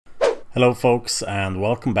Hello folks, and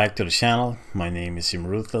welcome back to the channel. My name is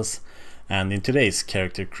JimRuthless, and in today's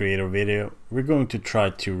character creator video we're going to try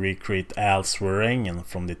to recreate Swearengen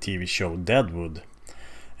from the TV show Deadwood.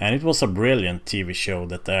 And it was a brilliant TV show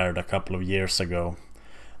that aired a couple of years ago,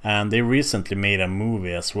 and they recently made a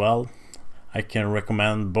movie as well. I can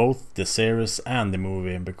recommend both the series and the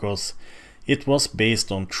movie because it was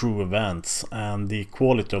based on true events and the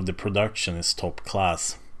quality of the production is top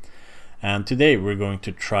class. And today we're going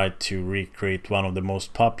to try to recreate one of the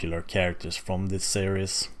most popular characters from this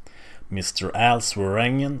series, Mr.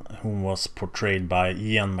 Swearengen, who was portrayed by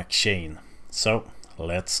Ian McShane. So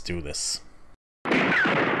let's do this.